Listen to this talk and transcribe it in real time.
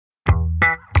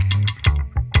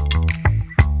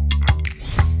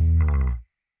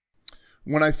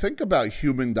When I think about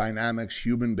human dynamics,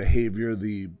 human behavior,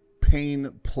 the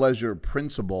pain-pleasure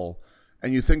principle,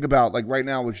 and you think about, like, right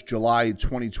now it's July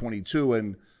 2022,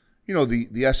 and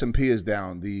the S&P is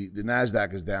down, the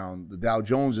NASDAQ is down, the Dow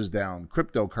Jones is down,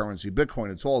 cryptocurrency,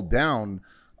 Bitcoin, it's all down,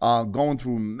 going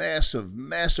through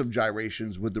massive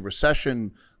gyrations with the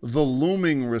recession, the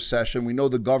looming recession. We know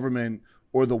the government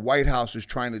or the White House is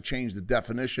trying to change the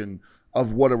definition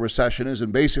of what a recession is,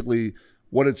 and basically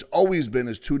what it's always been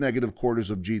is 2 negative quarters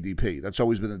of GDP. That's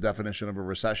always been the definition of a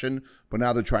recession, but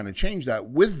now they're trying to change that.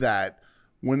 With that,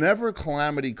 whenever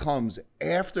calamity comes,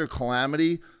 after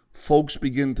calamity, folks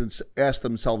begin to ask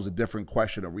themselves a different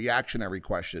question, a reactionary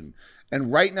question.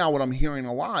 And right now what I'm hearing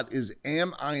a lot is,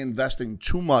 am I investing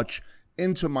too much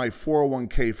into my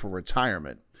 401k for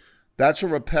retirement? That's a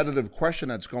repetitive question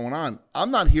that's going on.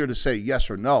 I'm not here to say yes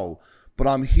or no, but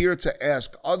I'm here to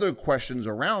ask other questions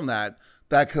around that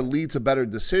could lead to better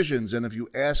decisions. And if you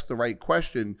ask the right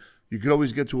question, you could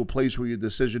always get to a place where your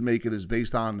decision making is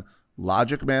based on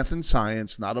logic, math, and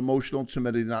science, not emotional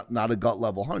timidity, not a gut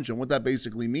level hunch. And what that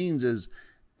basically means is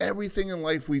everything in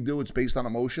life we do, it's based on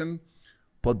emotion,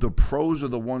 but the pros are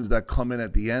the ones that come in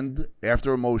at the end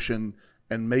after emotion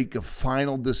and make a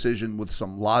final decision with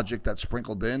some logic that's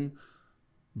sprinkled in.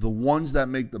 The ones that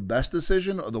make the best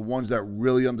decision are the ones that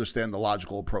really understand the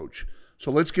logical approach. So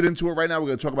let's get into it right now. We're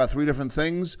going to talk about 3 different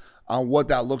things on what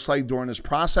that looks like during this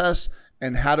process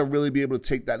and how to really be able to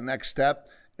take that next step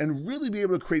and really be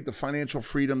able to create the financial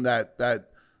freedom that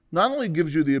not only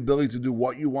gives you the ability to do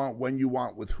what you want, when you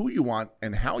want, with who you want,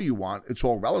 and how you want. It's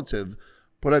all relative.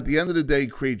 But at the end of the day,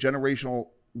 create generational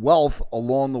wealth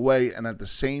along the way, and at the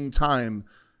same time,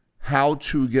 how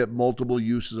to get multiple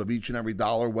uses of each and every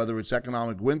dollar, whether it's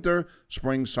economic winter,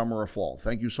 spring, summer, or fall.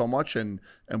 Thank you so much, and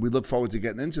we look forward to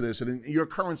getting into this. And in your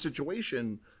current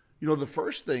situation, the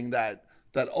first thing that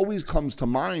always comes to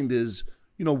mind is,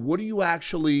 what are you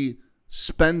actually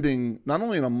spending, not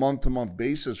only on a month-to-month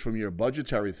basis from your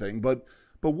budgetary thing, but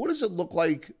what does it look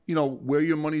like, where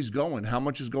your money's going? How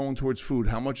much is going towards food?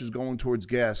 How much is going towards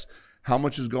gas? How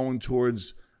much is going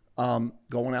towards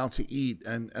going out to eat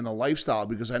and a lifestyle?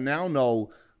 Because I now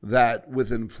know that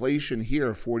with inflation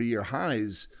here, 40-year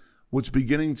highs, what's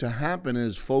beginning to happen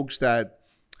is folks that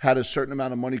had a certain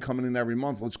amount of money coming in every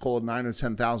month, let's call it $9,000 or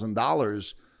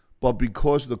 $10,000, but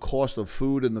because the cost of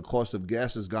food and the cost of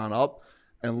gas has gone up,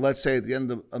 and let's say at the end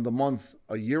of the month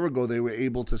a year ago they were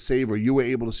able to save, or you were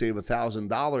able to save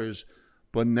 $1,000,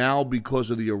 but now because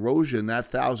of the erosion,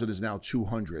 that $1,000 is now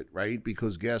 $200, right?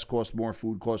 Because gas costs more,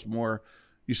 food costs more.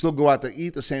 You still go out to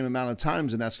eat the same amount of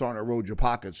times, and that's starting to erode your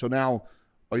pocket. So now,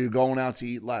 are you going out to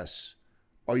eat less?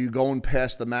 Are you going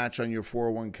past the match on your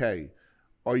 401k?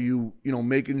 Are you,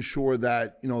 making sure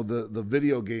that, the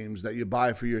video games that you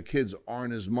buy for your kids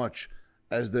aren't as much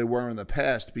as they were in the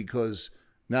past, because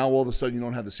now all of a sudden you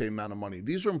don't have the same amount of money?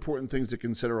 These are important things to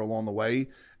consider along the way.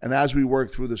 And as we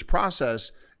work through this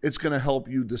process, it's going to help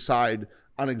you decide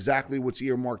on exactly what's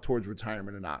earmarked towards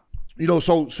retirement or not.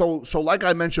 So like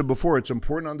I mentioned before, it's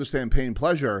important to understand pain,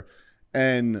 pleasure.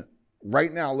 And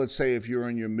right now, let's say if you're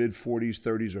in your mid 40s,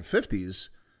 30s, or 50s,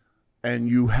 and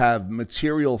you have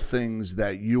material things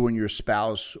that you and your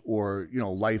spouse or,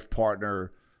 life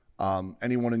partner,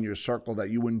 anyone in your circle that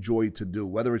you enjoy to do,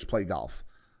 whether it's play golf,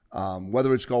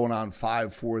 whether it's going on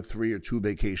 5, 4, 3, or 2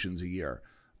 vacations a year,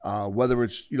 whether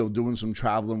it's, doing some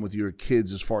traveling with your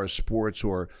kids as far as sports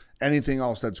or anything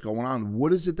else that's going on,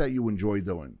 what is it that you enjoy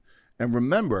doing? And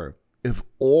remember, if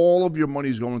all of your money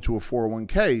is going to a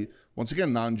 401k, once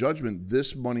again, non-judgment,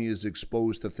 this money is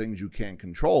exposed to things you can't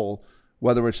control,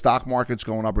 whether it's stock markets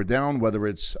going up or down, whether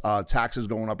it's taxes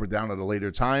going up or down at a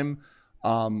later time.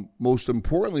 Most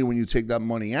importantly, when you take that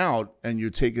money out and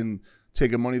you're taking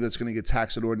money that's going to get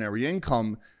taxed at ordinary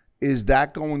income, is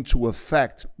that going to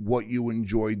affect what you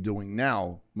enjoy doing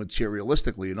now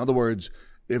materialistically? In other words,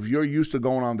 if you're used to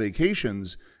going on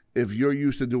vacations, if you're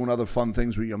used to doing other fun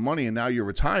things with your money and now you're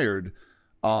retired,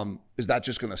 is that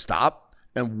just going to stop?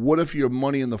 And what if your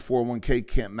money in the 401k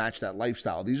can't match that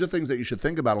lifestyle? These are things that you should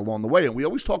think about along the way. And we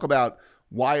always talk about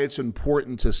why it's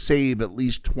important to save at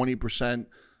least 20%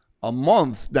 a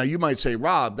month. Now, you might say,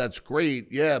 Rob, that's great.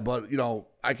 Yeah, but,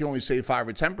 I can only save 5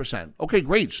 or 10%. Okay,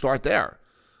 great. Start there.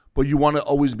 But you want to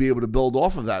always be able to build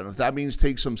off of that. And if that means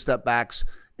take some step backs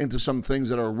into some things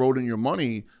that are eroding your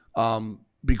money,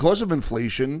 because of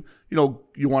inflation,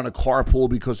 you want to carpool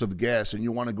because of gas, and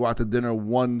you want to go out to dinner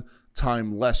 1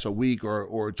 time less a week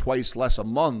or twice less a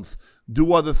month,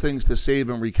 do other things to save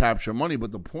and recapture money.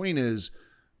 But the point is,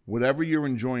 whatever you're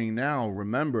enjoying now,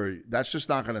 remember, that's just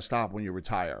not going to stop when you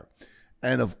retire.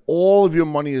 And if all of your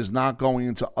money is not going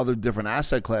into other different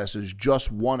asset classes,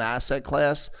 just one asset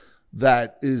class,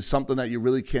 that is something that you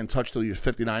really can't touch till you're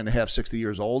 59 and a half, 60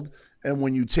 years old. And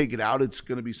when you take it out, it's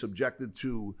going to be subjected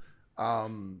to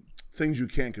things you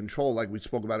can't control. Like we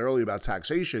spoke about earlier about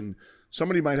taxation.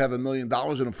 Somebody might have $1 million in a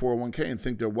 401k and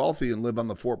think they're wealthy and live on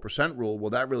the 4% rule. Well,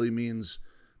 that really means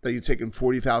that you're taking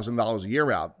 $40,000 a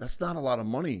year out. That's not a lot of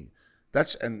money.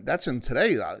 That's in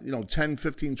today, 10,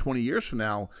 15, 20 years from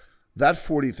now, that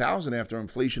 $40,000 after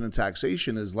inflation and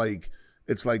taxation is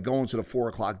it's like going to the 4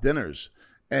 o'clock dinners.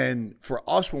 And for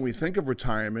us, when we think of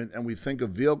retirement and we think of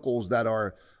vehicles that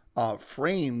are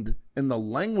framed in the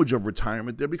language of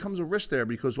retirement, there becomes a risk there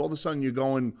because all of a sudden you're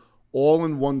going all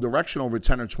in one direction over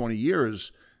 10 or 20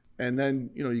 years. And then,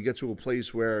 you get to a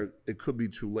place where it could be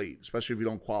too late, especially if you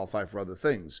don't qualify for other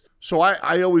things. So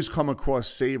I always come across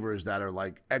savers that are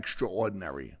like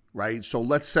extraordinary, right? So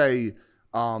let's say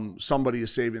somebody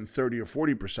is saving 30 or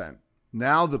 40%.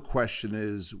 Now the question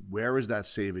is, where is that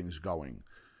savings going?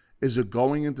 Is it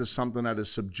going into something that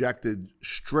is subjected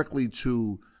strictly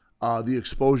to the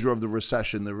exposure of the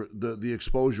recession, the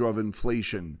exposure of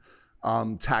inflation,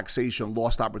 taxation,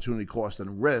 lost opportunity cost,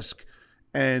 and risk?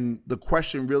 And the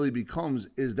question really becomes,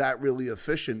 is that really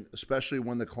efficient, especially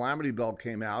when the calamity belt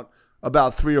came out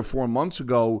about 3 or 4 months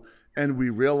ago, and we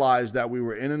realized that we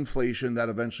were in inflation that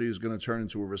eventually is going to turn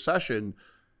into a recession?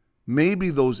 Maybe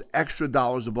those extra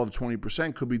dollars above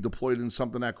 20% could be deployed in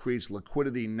something that creates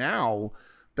liquidity now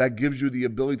that gives you the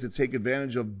ability to take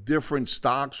advantage of different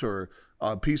stocks or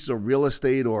pieces of real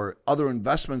estate or other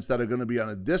investments that are going to be on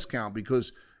a discount.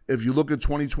 Because if you look at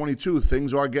 2022,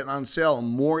 things are getting on sale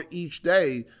more each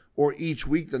day or each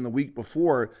week than the week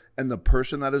before. And the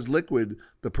person that is liquid,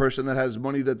 the person that has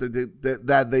money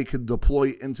that they could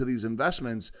deploy into these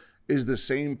investments is the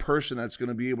same person that's going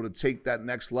to be able to take that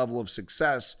next level of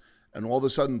success. And all of a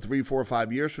sudden, 3, 4,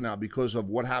 5 years from now, because of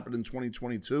what happened in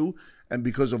 2022 and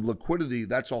because of liquidity,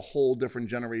 that's a whole different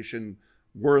generation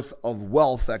worth of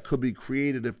wealth that could be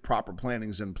created if proper planning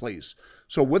is in place.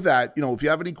 So with that, if you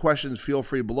have any questions, feel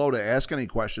free below to ask any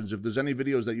questions. If there's any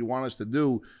videos that you want us to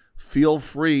do, feel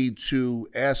free to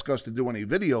ask us to do any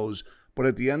videos. But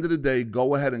at the end of the day,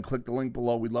 go ahead and click the link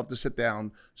below. We'd love to sit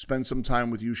down, spend some time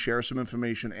with you, share some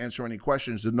information, answer any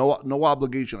questions. There's no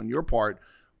obligation on your part.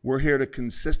 We're here to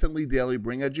consistently, daily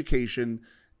bring education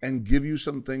and give you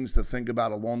some things to think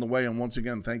about along the way. And once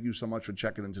again, thank you so much for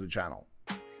checking into the channel.